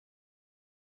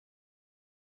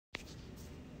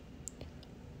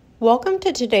Welcome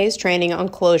to today's training on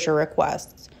closure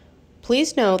requests.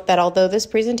 Please note that although this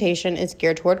presentation is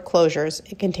geared toward closures,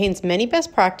 it contains many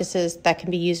best practices that can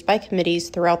be used by committees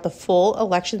throughout the full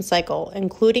election cycle,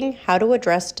 including how to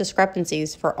address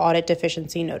discrepancies for audit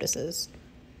deficiency notices.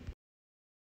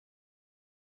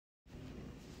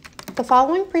 The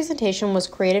following presentation was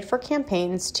created for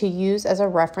campaigns to use as a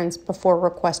reference before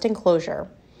requesting closure.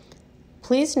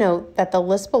 Please note that the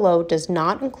list below does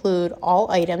not include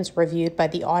all items reviewed by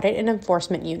the Audit and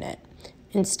Enforcement Unit.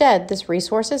 Instead, this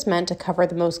resource is meant to cover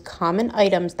the most common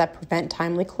items that prevent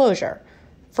timely closure.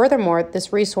 Furthermore,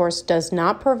 this resource does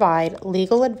not provide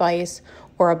legal advice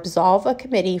or absolve a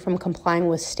committee from complying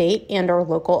with state and/or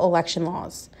local election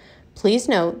laws. Please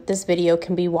note this video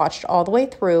can be watched all the way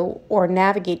through or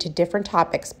navigate to different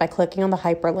topics by clicking on the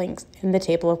hyperlinks in the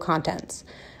table of contents.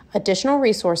 Additional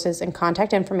resources and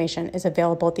contact information is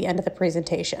available at the end of the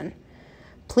presentation.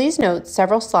 Please note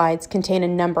several slides contain a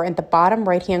number in the bottom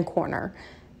right-hand corner.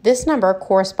 This number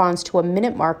corresponds to a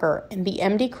minute marker in the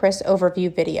MD Chris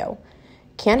overview video.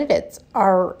 Candidates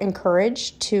are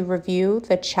encouraged to review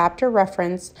the chapter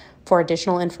reference for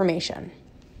additional information.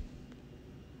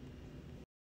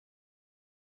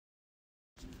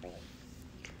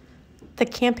 The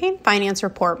campaign finance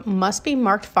report must be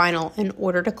marked final in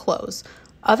order to close.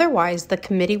 Otherwise, the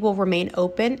committee will remain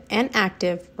open and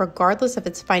active regardless of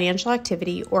its financial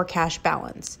activity or cash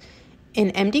balance. In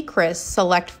MD Chris,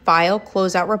 select File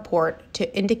Closeout Report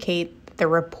to indicate the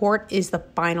report is the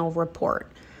final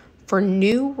report. For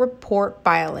new report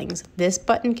filings, this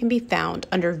button can be found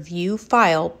under View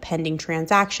File Pending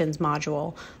Transactions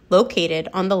module located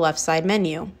on the left side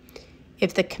menu.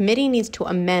 If the committee needs to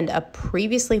amend a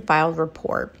previously filed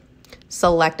report,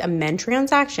 select Amend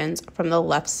Transactions from the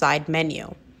left side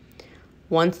menu.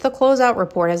 Once the closeout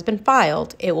report has been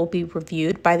filed, it will be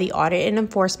reviewed by the Audit and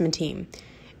Enforcement team.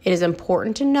 It is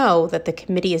important to know that the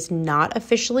committee is not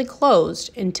officially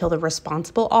closed until the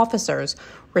responsible officers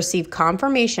receive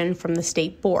confirmation from the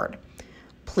State Board.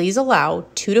 Please allow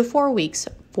 2 to 4 weeks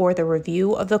for the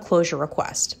review of the closure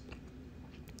request.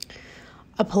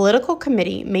 A political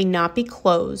committee may not be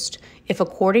closed if,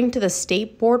 according to the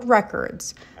State Board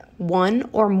records, one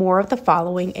or more of the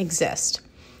following exist.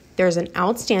 There's an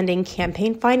outstanding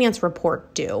campaign finance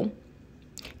report due,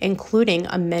 including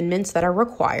amendments that are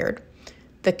required.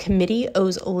 The committee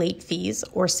owes late fees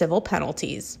or civil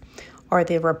penalties, or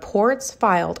the reports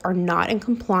filed are not in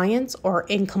compliance or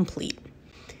incomplete.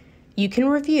 You can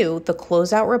review the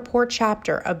closeout report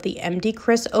chapter of the MD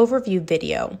Chris overview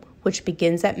video, which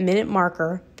begins at minute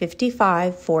marker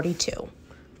 55:42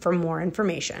 for more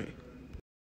information.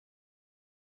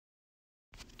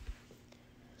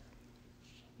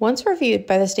 Once reviewed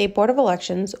by the State Board of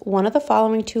Elections, one of the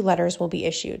following 2 letters will be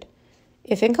issued.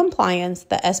 If in compliance,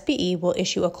 the SBE will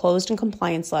issue a closed in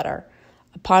compliance letter.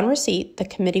 Upon receipt, the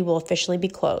committee will officially be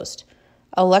closed.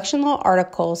 Election Law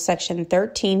Article Section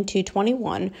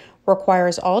 13-221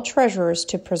 requires all treasurers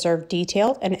to preserve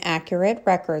detailed and accurate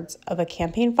records of a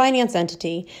campaign finance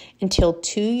entity until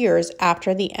 2 years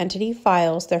after the entity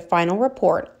files their final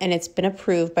report and it's been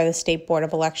approved by the State Board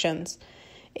of Elections.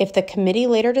 If the committee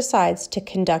later decides to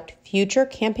conduct future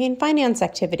campaign finance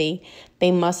activity,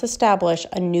 they must establish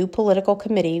a new political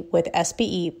committee with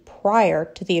SBE prior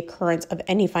to the occurrence of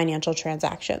any financial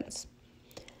transactions.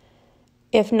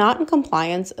 If not in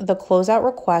compliance, the closeout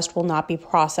request will not be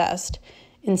processed.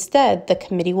 Instead, the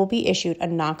committee will be issued a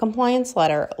non-compliance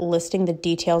letter listing the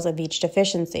details of each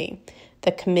deficiency.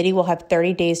 The committee will have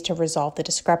 30 days to resolve the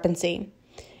discrepancy.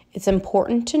 It's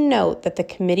important to note that the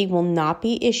committee will not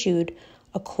be issued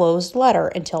a closed letter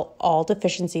until all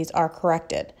deficiencies are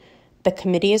corrected. The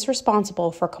committee is responsible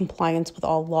for compliance with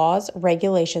all laws,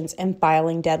 regulations, and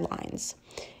filing deadlines.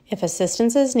 If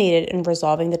assistance is needed in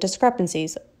resolving the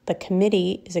discrepancies, the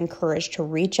committee is encouraged to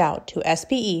reach out to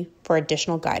SBE for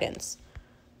additional guidance.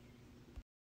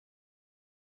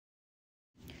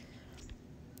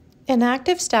 An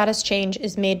active status change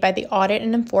is made by the Audit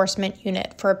and Enforcement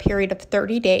Unit for a period of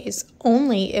 30 days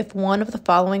only if one of the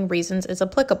following reasons is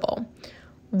applicable.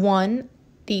 1.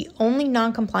 The only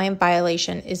non-compliant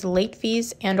violation is late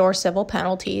fees and/or civil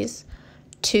penalties.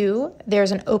 2.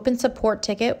 There's an open support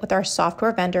ticket with our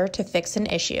software vendor to fix an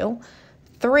issue.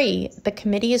 3. The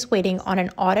committee is waiting on an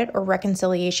audit or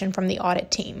reconciliation from the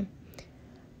audit team.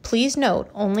 Please note,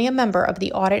 only a member of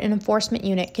the Audit and Enforcement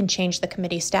Unit can change the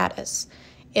committee status.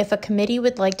 If a committee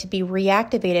would like to be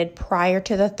reactivated prior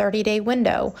to the 30-day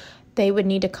window, they would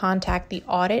need to contact the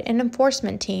Audit and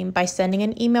Enforcement team by sending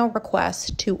an email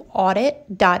request to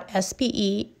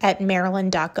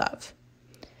audit.spe@maryland.gov.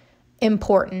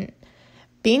 Important.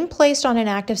 Being placed on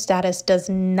inactive status does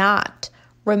not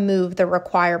remove the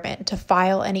requirement to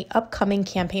file any upcoming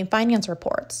campaign finance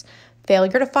reports.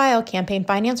 Failure to file campaign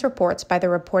finance reports by the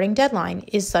reporting deadline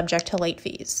is subject to late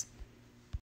fees.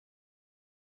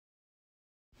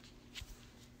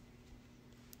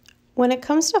 When it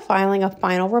comes to filing a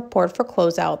final report for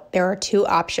closeout, there are two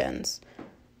options: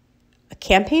 a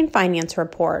campaign finance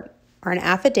report or an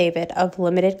affidavit of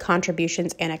limited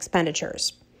contributions and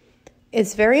expenditures.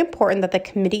 It's very important that the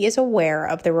committee is aware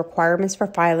of the requirements for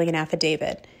filing an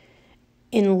affidavit.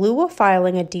 In lieu of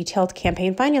filing a detailed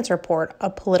campaign finance report, a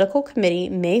political committee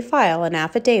may file an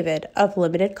affidavit of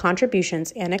limited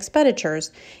contributions and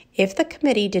expenditures if the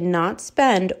committee did not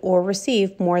spend or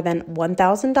receive more than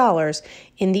 $1,000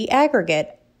 in the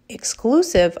aggregate,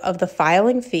 exclusive of the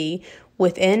filing fee,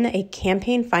 within a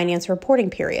campaign finance reporting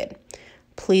period.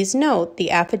 Please note the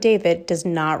affidavit does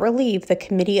not relieve the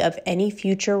committee of any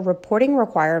future reporting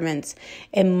requirements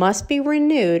and must be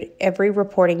renewed every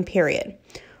reporting period.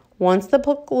 Once the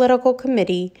political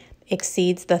committee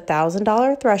exceeds the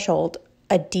 $1,000 threshold,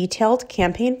 a detailed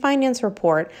campaign finance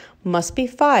report must be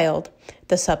filed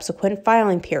the subsequent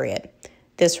filing period.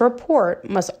 This report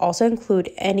must also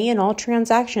include any and all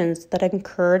transactions that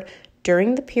occurred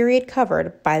during the period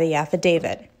covered by the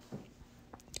affidavit.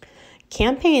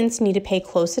 Campaigns need to pay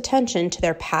close attention to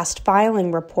their past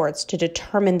filing reports to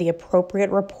determine the appropriate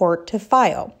report to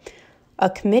file. A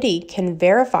committee can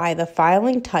verify the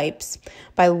filing types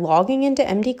by logging into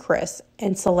MDCRIS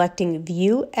and selecting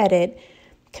View Edit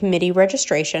Committee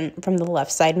Registration from the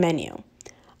left side menu.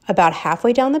 About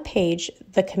halfway down the page,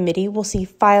 the committee will see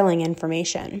filing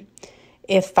information.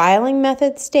 If filing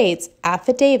method states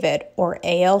affidavit or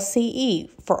ALCE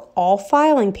for all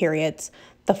filing periods,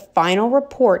 the final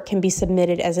report can be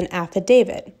submitted as an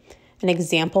affidavit. An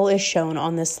example is shown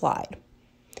on this slide.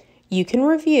 You can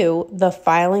review the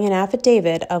Filing an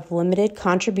Affidavit of Limited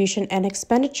Contribution and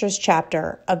Expenditures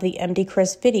chapter of the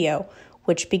MDCRIS video,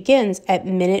 which begins at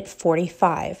minute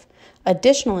 45.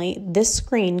 Additionally, this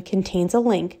screen contains a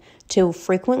link to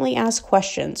frequently asked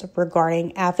questions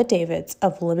regarding affidavits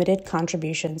of limited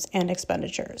contributions and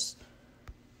expenditures.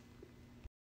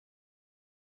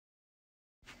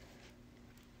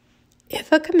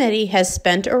 If a committee has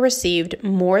spent or received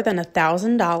more than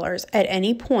 $1,000 at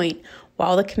any point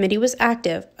while the committee was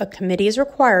active, a committee is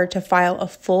required to file a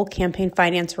full campaign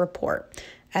finance report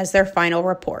as their final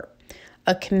report.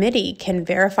 A committee can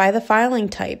verify the filing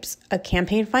types, a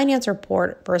campaign finance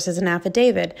report versus an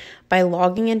affidavit, by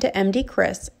logging into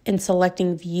MDCRIS and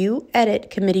selecting View Edit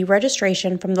Committee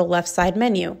Registration from the left side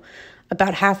menu.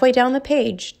 About halfway down the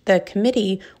page, the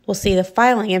committee will see the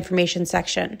filing information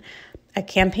section. A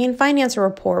campaign finance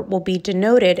report will be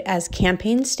denoted as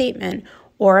campaign statement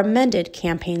or amended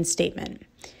campaign statement.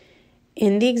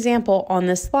 In the example on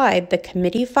this slide, the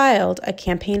committee filed a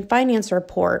campaign finance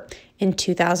report in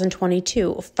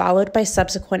 2022, followed by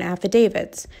subsequent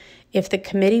affidavits. If the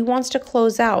committee wants to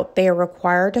close out, they are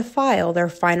required to file their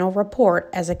final report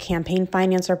as a campaign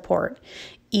finance report,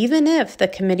 even if the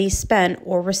committee spent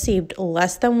or received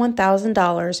less than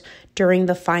 $1,000 during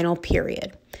the final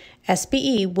period.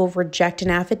 SBE will reject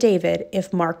an affidavit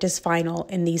if marked as final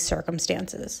in these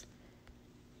circumstances.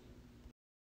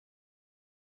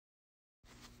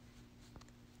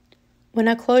 When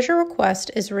a closure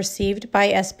request is received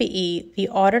by SBE, the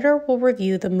auditor will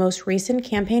review the most recent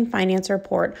campaign finance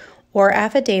report or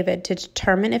affidavit to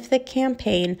determine if the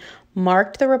campaign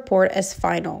marked the report as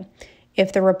final.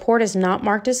 If the report is not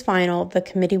marked as final, the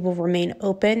committee will remain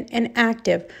open and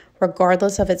active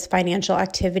regardless of its financial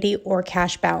activity or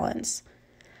cash balance.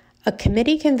 A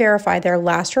committee can verify their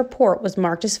last report was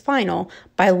marked as final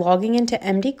by logging into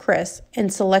MDCRIS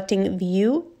and selecting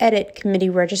View Edit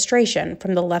Committee Registration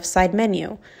from the left side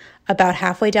menu. About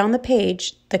halfway down the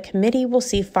page, the committee will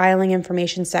see Filing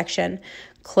Information section.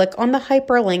 Click on the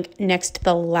hyperlink next to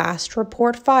the last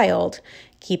report filed.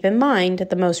 Keep in mind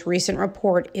that the most recent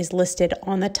report is listed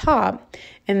on the top,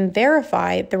 and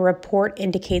verify the report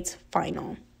indicates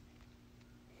final.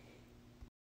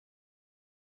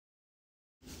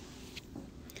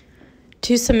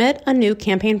 To submit a new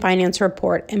campaign finance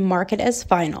report and mark it as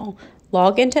final,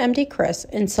 log into MDCRIS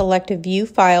and select View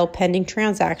File Pending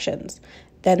Transactions,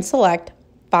 then select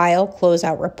File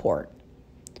Closeout Report.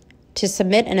 To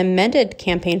submit an amended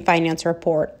campaign finance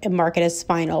report and mark it as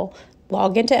final,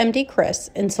 log into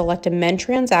MDCRIS and select Amend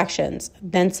Transactions,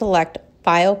 then select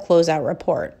File Closeout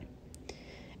Report.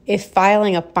 If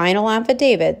filing a final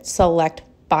affidavit, select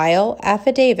File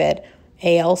Affidavit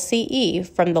ALCE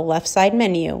from the left side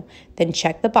menu, then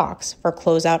check the box for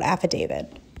Closeout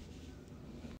Affidavit.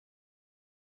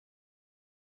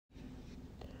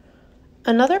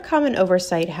 Another common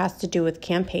oversight has to do with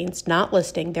campaigns not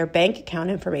listing their bank account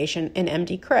information in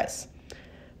MDCRIS.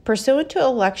 Pursuant to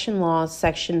Election Law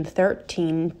Section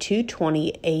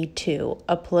 13220A2,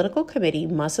 a political committee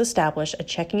must establish a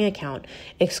checking account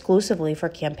exclusively for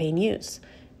campaign use.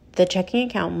 The checking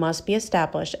account must be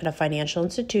established at a financial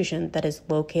institution that is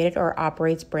located or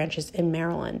operates branches in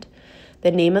Maryland.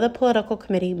 The name of the political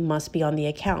committee must be on the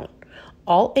account.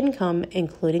 All income,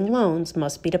 including loans,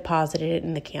 must be deposited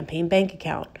in the campaign bank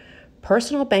account.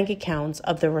 Personal bank accounts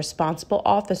of the responsible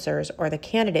officers or the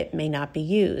candidate may not be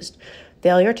used.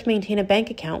 Failure to maintain a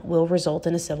bank account will result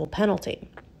in a civil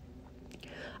penalty.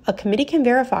 A committee can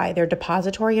verify their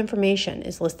depository information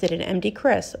is listed in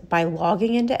MDCRIS by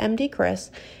logging into MDCRIS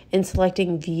and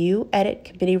selecting View Edit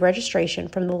Committee Registration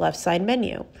from the left side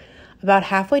menu. About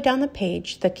halfway down the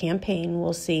page, the campaign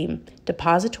will see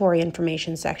Depository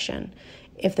Information section.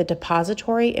 If the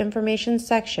Depository Information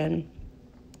section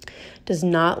does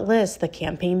not list the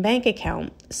campaign bank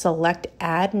account, select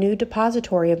Add New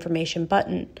Depository Information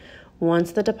button.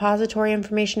 Once the depository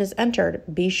information is entered,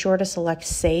 be sure to select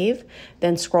Save,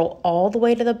 then scroll all the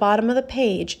way to the bottom of the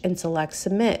page and select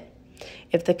Submit.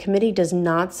 If the committee does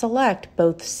not select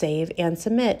both Save and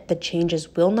Submit, the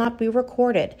changes will not be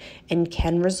recorded and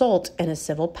can result in a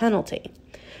civil penalty.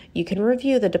 You can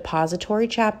review the depository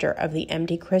chapter of the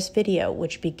MDCRIS video,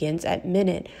 which begins at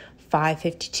minute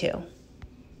 552.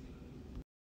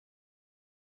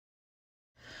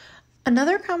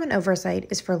 Another common oversight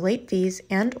is for late fees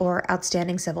and/or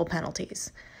outstanding civil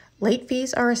penalties. Late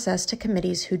fees are assessed to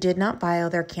committees who did not file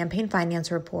their campaign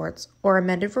finance reports or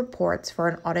amended reports for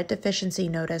an audit deficiency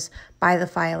notice by the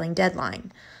filing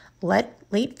deadline.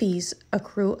 Late fees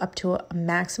accrue up to a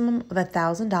maximum of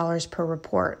 $1,000 per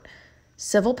report.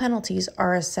 Civil penalties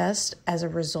are assessed as a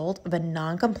result of a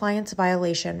non-compliance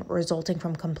violation resulting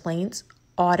from complaints,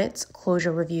 audits,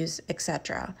 closure reviews,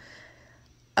 etc.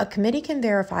 A committee can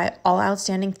verify all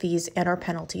outstanding fees and/or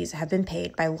penalties have been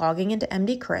paid by logging into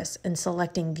MDCRIS and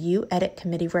selecting View Edit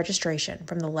Committee Registration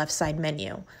from the left side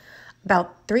menu.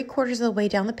 About 3/4 of the way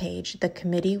down the page, the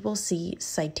committee will see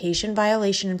Citation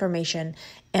Violation Information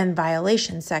and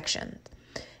Violation sections.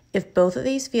 If both of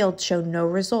these fields show no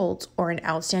results or an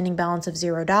outstanding balance of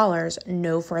 $0,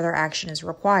 no further action is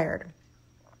required.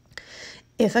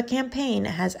 If a campaign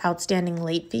has outstanding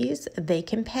late fees, they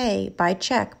can pay by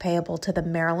check payable to the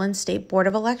Maryland State Board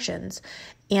of Elections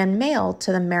and mail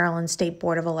to the Maryland State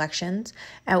Board of Elections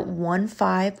at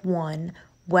 151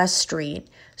 West Street,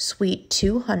 Suite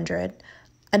 200,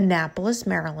 Annapolis,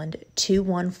 Maryland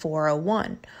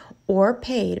 21401, or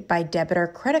paid by debit or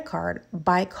credit card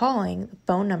by calling the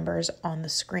phone numbers on the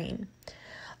screen.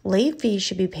 Late fees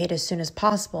should be paid as soon as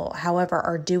possible, however,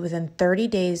 are due within 30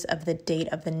 days of the date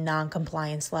of the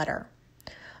non-compliance letter.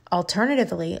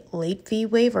 Alternatively, late fee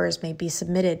waivers may be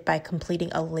submitted by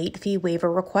completing a late fee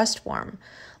waiver request form.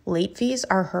 Late fees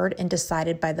are heard and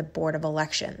decided by the Board of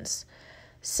Elections.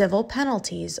 Civil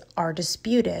penalties are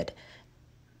disputed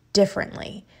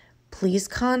differently. Please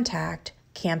contact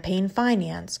Campaign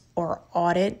Finance or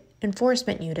Audit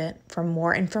Enforcement Unit for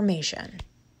more information.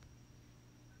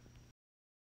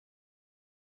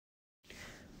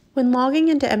 When logging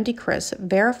into MDCRIS,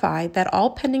 verify that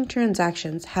all pending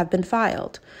transactions have been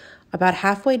filed. About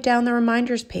halfway down the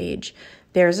reminders page,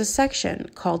 there is a section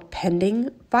called Pending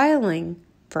Filing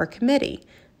for a Committee.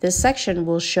 This section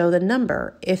will show the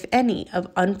number, if any, of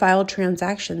unfiled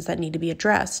transactions that need to be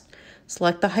addressed.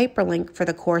 Select the hyperlink for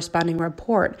the corresponding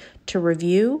report to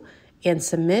review and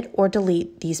submit or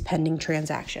delete these pending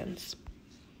transactions.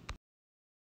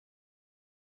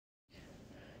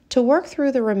 To work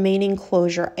through the remaining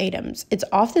closure items, it's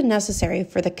often necessary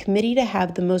for the committee to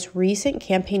have the most recent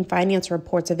campaign finance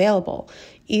reports available,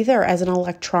 either as an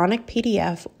electronic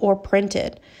PDF or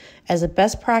printed. As a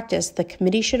best practice, the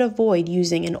committee should avoid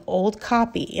using an old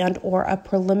copy and/or a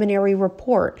preliminary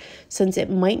report, since it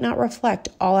might not reflect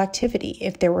all activity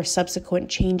if there were subsequent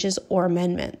changes or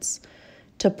amendments.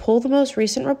 To pull the most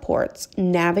recent reports,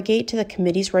 navigate to the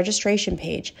committee's registration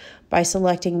page by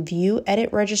selecting View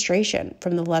Edit Registration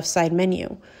from the left side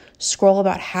menu. Scroll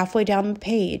about halfway down the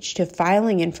page to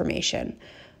Filing Information.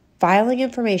 Filing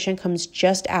information comes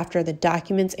just after the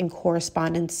Documents and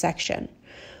Correspondence section.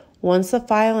 Once the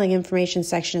Filing Information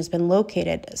section has been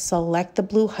located, select the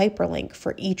blue hyperlink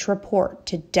for each report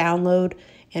to download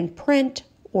and print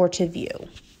or to view.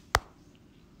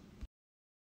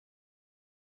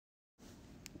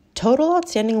 Total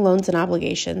outstanding loans and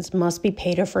obligations must be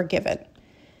paid or forgiven.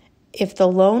 If the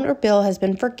loan or bill has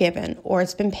been forgiven or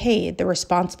it's been paid, the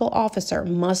responsible officer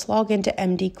must log into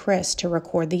MDCRIS to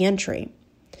record the entry.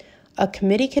 A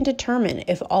committee can determine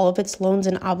if all of its loans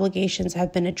and obligations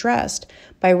have been addressed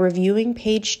by reviewing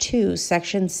page 2,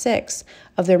 section 6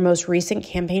 of their most recent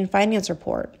campaign finance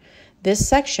report. This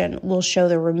section will show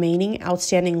the remaining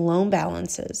outstanding loan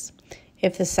balances.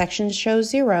 If the section shows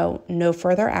 0, no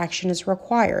further action is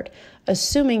required,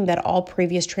 assuming that all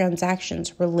previous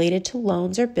transactions related to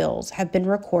loans or bills have been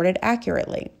recorded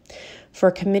accurately. For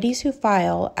committees who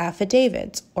file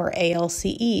affidavits or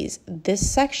ALCEs, this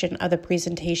section of the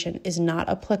presentation is not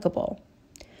applicable.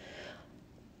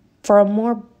 For a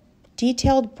more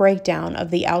detailed breakdown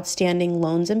of the outstanding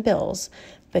loans and bills,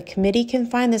 the committee can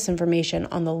find this information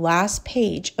on the last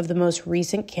page of the most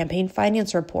recent campaign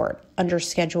finance report under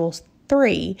Schedule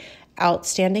 3,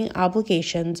 Outstanding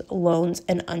Obligations, Loans,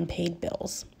 and Unpaid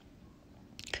Bills.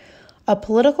 A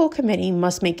political committee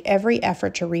must make every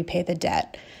effort to repay the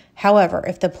debt. However,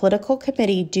 if the political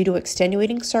committee, due to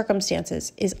extenuating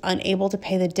circumstances, is unable to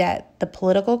pay the debt, the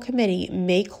political committee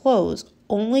may close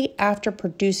only after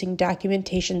producing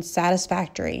documentation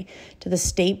satisfactory to the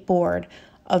state board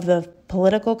of the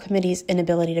political committee's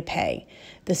inability to pay.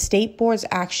 The state board's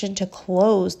action to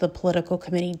close the political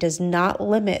committee does not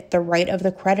limit the right of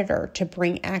the creditor to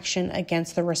bring action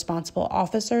against the responsible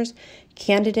officers,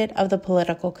 candidate of the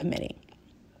political committee.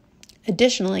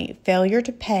 Additionally, failure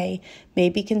to pay may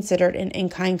be considered an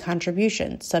in-kind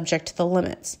contribution, subject to the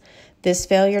limits. This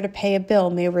failure to pay a bill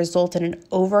may result in an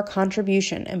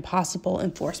over-contribution and possible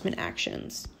enforcement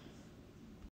actions.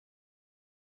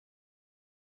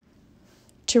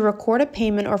 To record a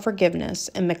payment or forgiveness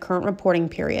in the current reporting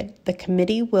period, the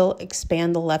committee will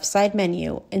expand the left side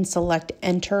menu and select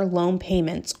Enter Loan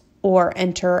Payments or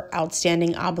Enter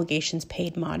Outstanding Obligations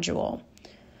Paid module.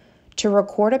 To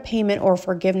record a payment or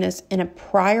forgiveness in a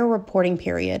prior reporting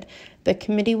period, the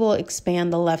committee will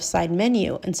expand the left side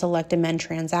menu and select Amend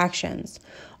Transactions.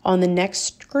 On the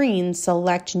next screen,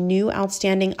 select New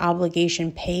Outstanding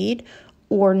Obligation Paid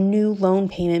or New Loan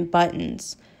Payment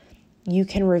buttons. You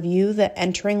can review the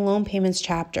Entering Loan Payments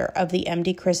chapter of the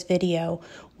MD Chris video,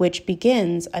 which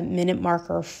begins at minute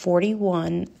marker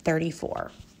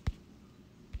 41:34.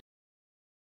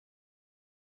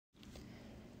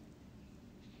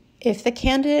 If the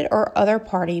candidate or other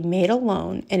party made a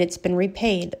loan and it's been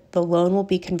repaid, the loan will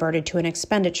be converted to an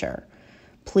expenditure.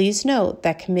 Please note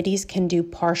that committees can do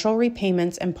partial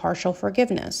repayments and partial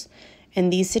forgiveness.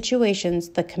 In these situations,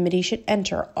 the committee should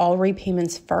enter all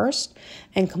repayments first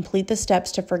and complete the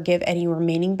steps to forgive any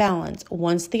remaining balance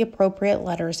once the appropriate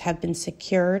letters have been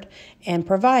secured and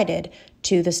provided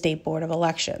to the State Board of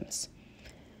Elections.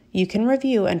 You can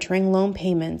review Entering Loan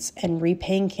Payments and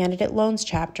Repaying Candidate Loans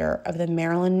chapter of the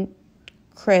Maryland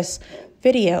Chris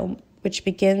video, which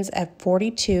begins at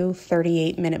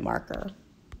 42:38 minute marker.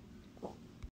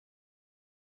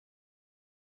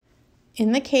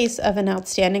 In the case of an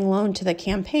outstanding loan to the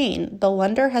campaign, the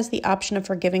lender has the option of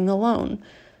forgiving the loan.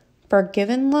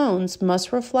 Forgiven loans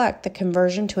must reflect the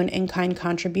conversion to an in-kind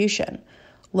contribution.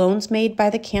 Loans made by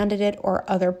the candidate or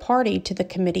other party to the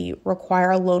committee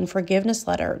require a loan forgiveness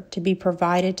letter to be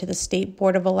provided to the State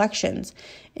Board of Elections,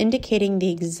 indicating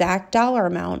the exact dollar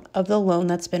amount of the loan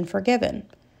that's been forgiven.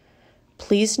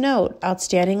 Please note,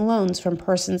 outstanding loans from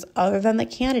persons other than the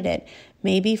candidate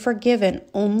may be forgiven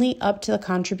only up to the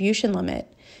contribution limit.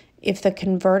 If the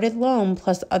converted loan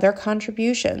plus other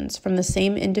contributions from the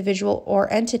same individual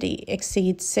or entity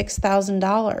exceeds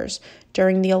 $6,000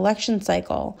 during the election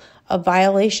cycle, a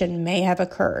violation may have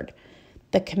occurred.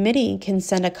 The committee can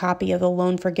send a copy of the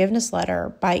loan forgiveness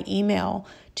letter by email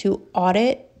to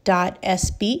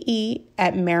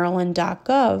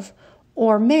audit.sbe@maryland.gov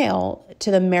or mail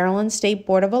to the Maryland State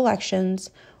Board of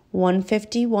Elections,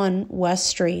 151 West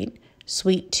Street,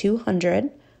 Suite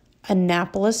 200,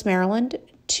 Annapolis, Maryland,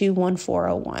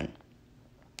 21401.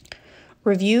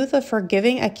 Review the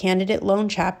Forgiving a Candidate Loan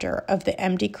chapter of the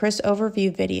MD Chris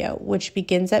overview video, which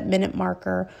begins at minute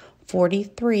marker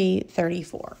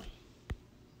 43:34.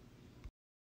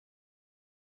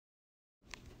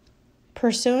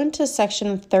 Pursuant to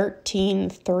Section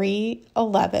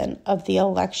 13.311 of the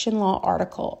Election Law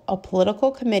article, a political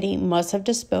committee must have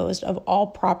disposed of all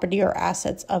property or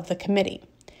assets of the committee.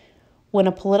 When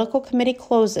a political committee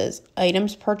closes,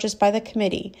 items purchased by the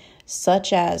committee,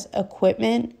 such as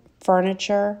equipment,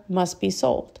 furniture, must be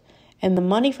sold, and the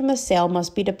money from the sale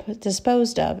must be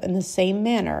disposed of in the same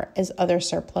manner as other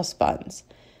surplus funds.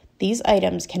 These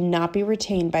items cannot be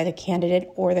retained by the candidate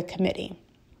or the committee.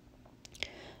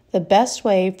 The best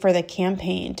way for the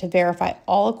campaign to verify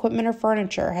all equipment or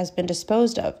furniture has been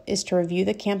disposed of is to review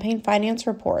the campaign finance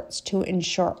reports to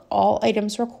ensure all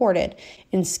items recorded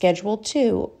in Schedule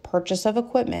 2, Purchase of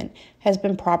Equipment, has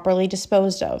been properly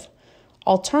disposed of.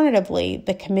 Alternatively,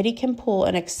 the committee can pull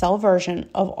an Excel version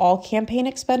of all campaign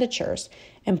expenditures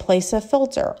and place a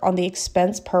filter on the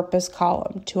expense purpose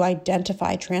column to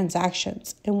identify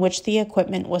transactions in which the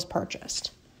equipment was purchased.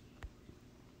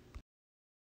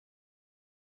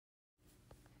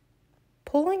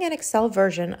 Pulling an Excel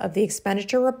version of the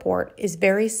expenditure report is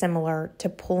very similar to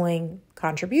pulling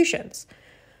contributions.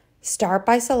 Start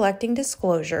by selecting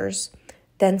Disclosures,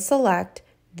 then select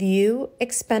View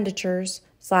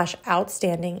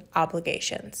Expenditures/Outstanding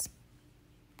Obligations.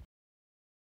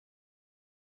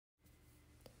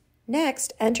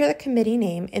 Next, enter the committee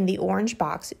name in the orange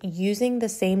box using the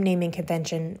same naming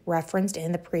convention referenced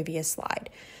in the previous slide.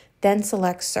 Then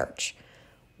select Search.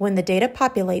 When the data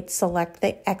populates, select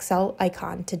the Excel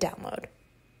icon to download.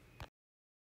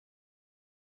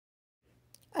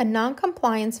 A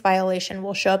non-compliance violation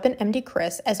will show up in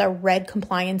MDCRIS as a red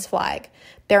compliance flag.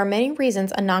 There are many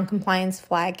reasons a non-compliance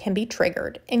flag can be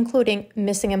triggered, including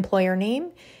missing employer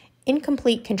name,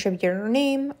 incomplete contributor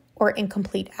name, or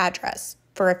incomplete address,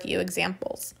 for a few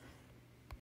examples.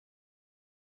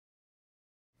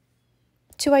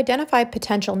 To identify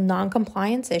potential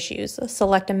non-compliance issues,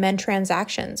 select Amend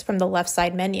Transactions from the left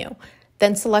side menu,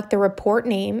 then select the report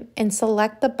name and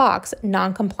select the box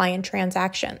Non-Compliant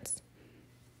Transactions.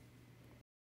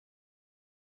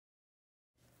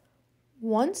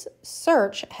 Once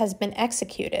search has been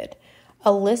executed,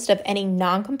 a list of any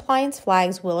non-compliance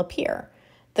flags will appear.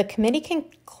 The committee can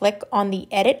click on the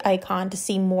edit icon to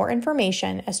see more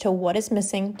information as to what is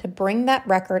missing to bring that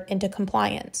record into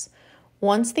compliance.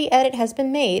 Once the edit has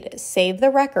been made, save the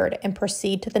record and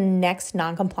proceed to the next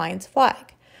non-compliance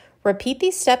flag. Repeat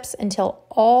these steps until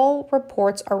all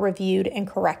reports are reviewed and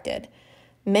corrected.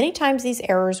 Many times these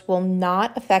errors will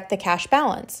not affect the cash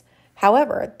balance.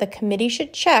 However, the committee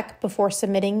should check before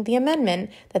submitting the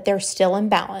amendment that they're still in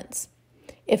balance.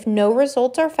 If no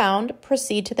results are found,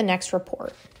 proceed to the next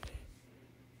report.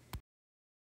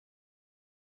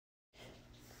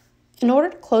 In order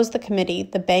to close the committee,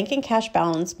 the bank and cash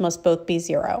balance must both be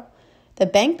 0. The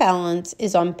bank balance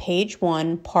is on page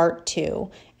 1, part 2,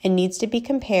 and needs to be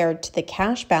compared to the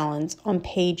cash balance on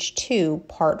page 2,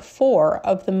 part 4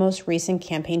 of the most recent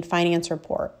campaign finance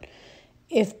report.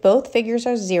 If both figures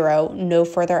are 0, no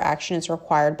further action is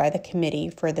required by the committee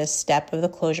for this step of the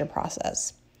closure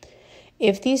process.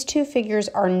 If these two figures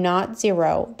are not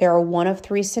 0, there are one of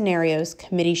 3 scenarios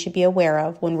committee should be aware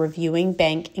of when reviewing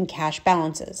bank and cash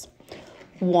balances.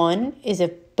 One is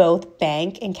if both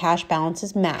bank and cash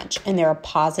balances match and they're a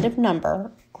positive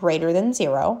number greater than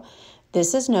 0,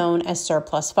 this is known as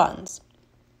surplus funds.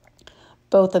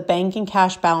 Both the bank and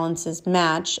cash balances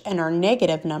match and are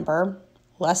negative number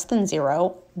less than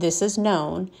 0, this is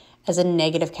known as a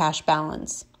negative cash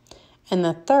balance. And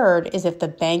the third is if the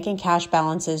bank and cash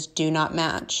balances do not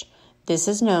match. This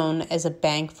is known as a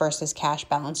bank versus cash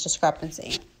balance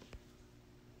discrepancy.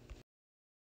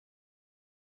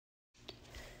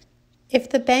 If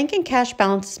the bank and cash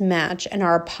balances match and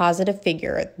are a positive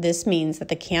figure, this means that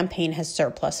the campaign has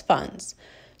surplus funds.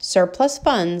 Surplus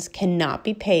funds cannot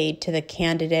be paid to the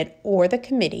candidate or the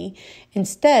committee.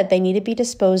 Instead, they need to be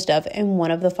disposed of in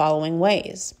one of the following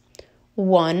ways.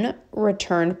 1,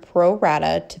 returned pro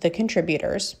rata to the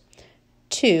contributors.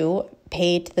 2,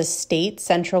 paid to the state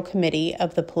central committee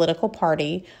of the political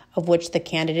party of which the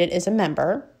candidate is a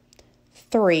member.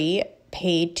 3,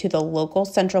 paid to the local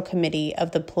central committee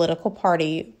of the political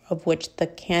party of which the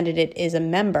candidate is a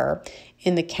member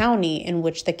in the county in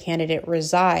which the candidate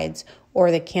resides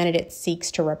or the candidate seeks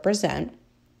to represent.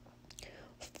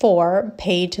 4,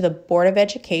 paid to the Board of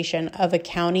Education of a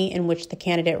county in which the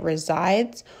candidate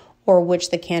resides or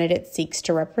which the candidate seeks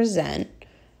to represent.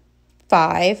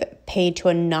 5, paid to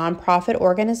a nonprofit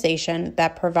organization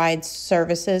that provides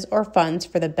services or funds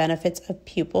for the benefits of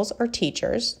pupils or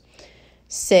teachers.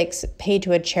 6, paid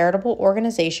to a charitable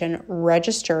organization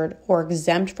registered or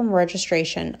exempt from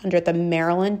registration under the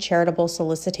Maryland Charitable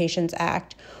Solicitations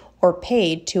Act, or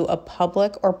paid to a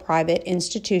public or private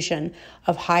institution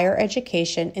of higher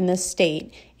education in the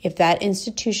state if that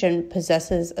institution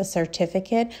possesses a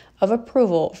certificate of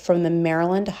approval from the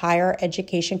Maryland Higher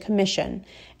Education Commission,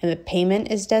 and the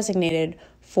payment is designated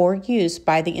for use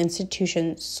by the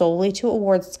institution solely to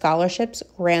award scholarships,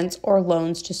 grants, or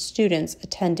loans to students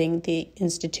attending the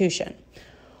institution.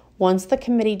 Once the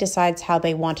committee decides how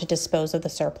they want to dispose of the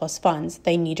surplus funds,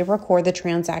 they need to record the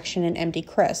transaction in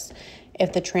MDCRIS.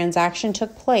 If the transaction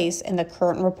took place in the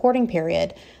current reporting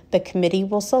period, the committee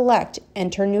will select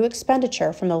Enter New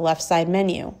Expenditure from the left side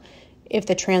menu. If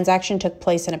the transaction took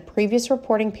place in a previous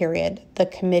reporting period, the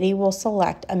committee will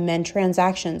select Amend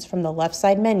Transactions from the left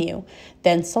side menu,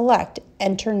 then select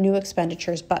Enter New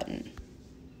Expenditures button.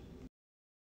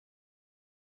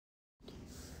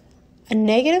 A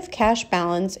negative cash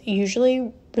balance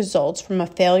usually results from a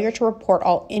failure to report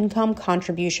all income,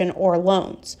 contribution, or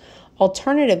loans.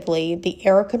 Alternatively, the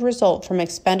error could result from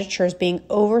expenditures being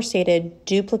overstated,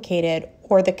 duplicated,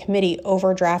 or the committee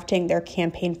overdrafting their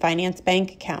campaign finance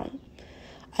bank account.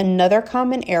 Another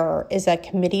common error is that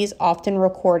committees often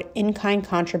record in-kind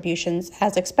contributions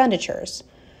as expenditures.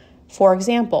 For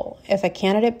example, if a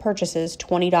candidate purchases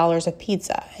 $20 of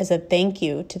pizza as a thank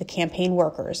you to the campaign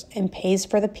workers and pays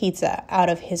for the pizza out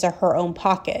of his or her own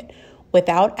pocket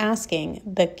without asking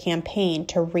the campaign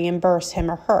to reimburse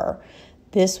him or her,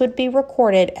 this would be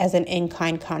recorded as an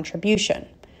in-kind contribution.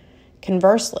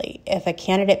 Conversely, if a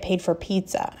candidate paid for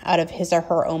pizza out of his or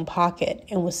her own pocket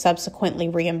and was subsequently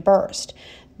reimbursed,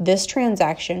 this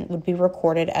transaction would be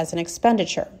recorded as an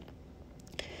expenditure.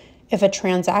 If a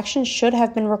transaction should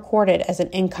have been recorded as an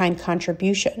in-kind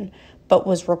contribution, but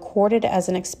was recorded as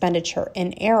an expenditure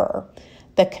in error,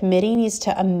 the committee needs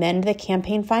to amend the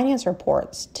campaign finance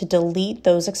reports to delete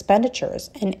those expenditures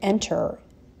and enter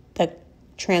the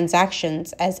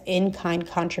transactions as in-kind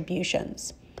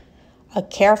contributions. A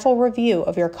careful review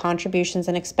of your contributions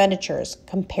and expenditures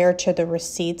compared to the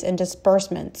receipts and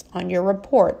disbursements on your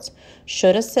reports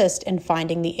should assist in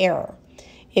finding the error.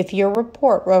 If your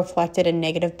report reflected a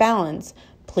negative balance,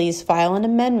 please file an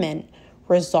amendment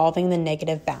resolving the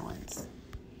negative balance.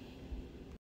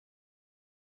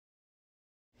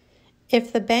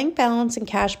 If the bank balance and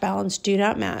cash balance do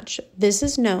not match, this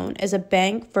is known as a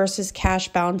bank versus cash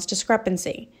balance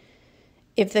discrepancy.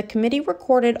 If the committee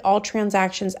recorded all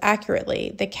transactions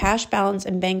accurately, the cash balance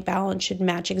and bank balance should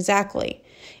match exactly.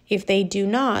 If they do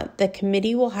not, the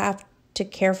committee will have to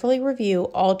carefully review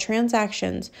all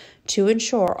transactions to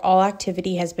ensure all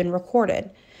activity has been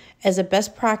recorded. As a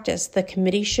best practice, the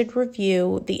committee should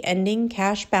review the ending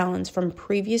cash balance from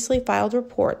previously filed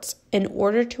reports in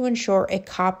order to ensure it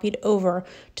copied over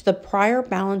to the prior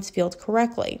balance field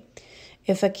correctly.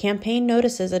 If a campaign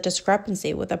notices a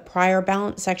discrepancy with a prior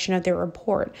balance section of their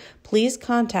report, please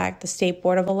contact the State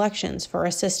Board of Elections for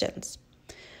assistance.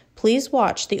 Please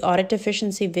watch the audit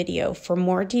deficiency video for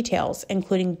more details,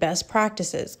 including best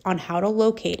practices on how to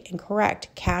locate and correct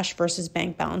cash versus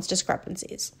bank balance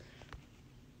discrepancies.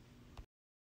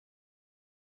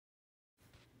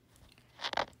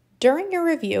 During your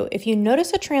review, if you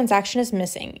notice a transaction is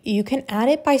missing, you can add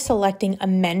it by selecting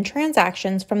Amend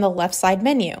Transactions from the left side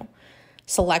menu.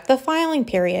 Select the filing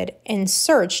period and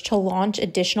search to launch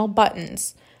additional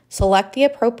buttons. Select the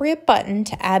appropriate button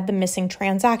to add the missing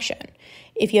transaction.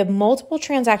 If you have multiple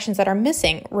transactions that are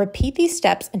missing, repeat these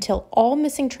steps until all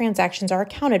missing transactions are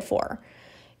accounted for.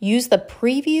 Use the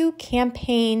Preview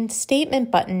Campaign Statement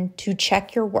button to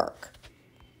check your work.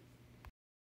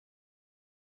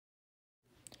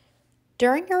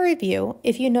 During your review,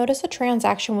 if you notice a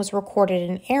transaction was recorded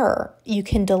in error, you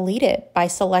can delete it by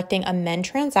selecting Amend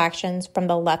Transactions from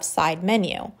the left side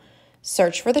menu.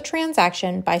 Search for the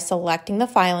transaction by selecting the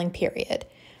filing period.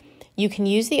 You can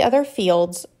use the other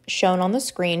fields shown on the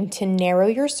screen to narrow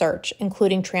your search,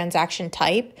 including transaction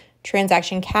type,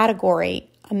 transaction category,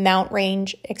 amount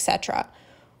range, etc.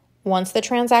 Once the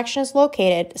transaction is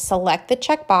located, select the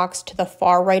checkbox to the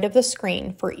far right of the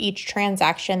screen for each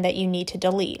transaction that you need to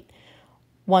delete.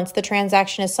 Once the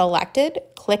transaction is selected,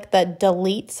 click the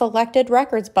Delete Selected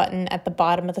Records button at the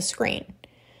bottom of the screen.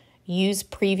 Use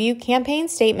Preview Campaign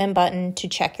Statement button to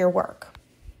check your work.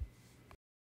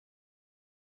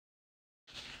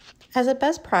 As a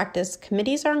best practice,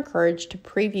 committees are encouraged to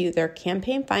preview their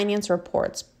campaign finance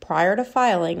reports prior to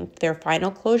filing their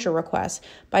final closure request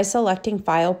by selecting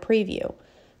File Preview.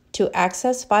 To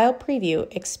access File Preview,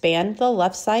 expand the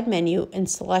left side menu and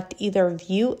select either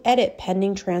View Edit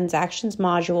Pending Transactions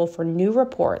module for new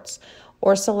reports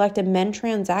or select Amend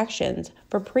Transactions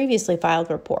for previously filed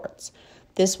reports.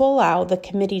 This will allow the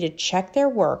committee to check their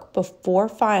work before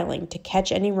filing to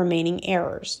catch any remaining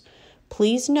errors.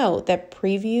 Please note that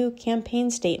Preview Campaign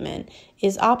Statement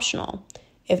is optional.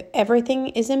 If everything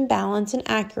is in balance and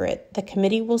accurate, the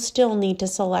committee will still need to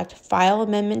select File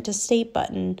Amendment to State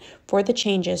button for the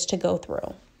changes to go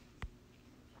through.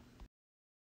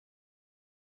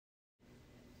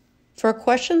 For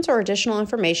questions or additional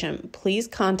information, please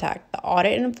contact the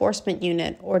Audit and Enforcement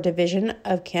Unit or Division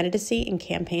of Candidacy and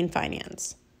Campaign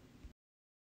Finance.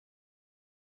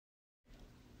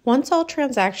 Once all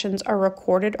transactions are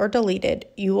recorded or deleted,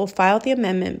 you will file the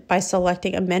amendment by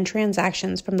selecting Amend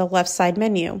Transactions from the left side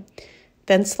menu.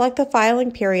 Then select the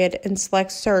filing period and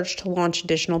select Search to launch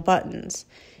additional buttons.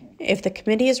 If the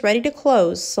committee is ready to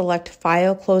close, select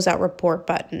File Closeout Report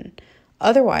button.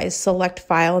 Otherwise, select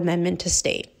File Amendment to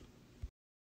State.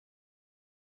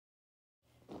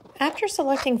 After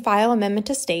selecting File Amendment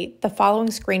to State, the following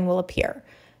screen will appear.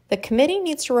 The committee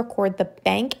needs to record the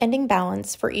bank ending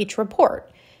balance for each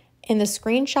report. In the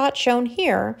screenshot shown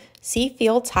here, see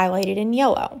fields highlighted in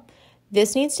yellow.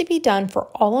 This needs to be done for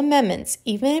all amendments,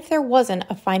 even if there wasn't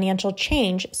a financial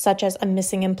change, such as a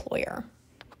missing employer.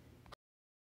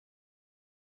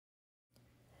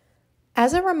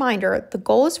 As a reminder, the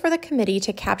goal is for the committee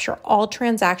to capture all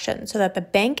transactions so that the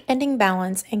bank ending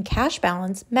balance and cash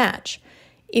balance match.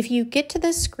 If you get to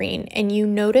this screen and you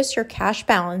notice your cash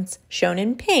balance, shown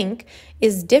in pink,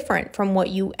 is different from what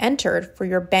you entered for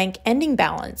your bank ending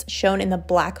balance, shown in the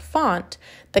black font,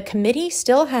 the committee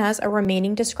still has a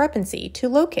remaining discrepancy to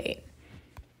locate.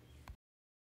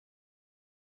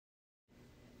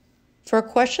 For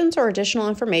questions or additional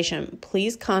information,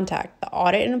 please contact the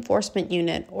Audit and Enforcement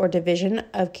Unit or Division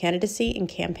of Candidacy and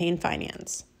Campaign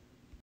Finance.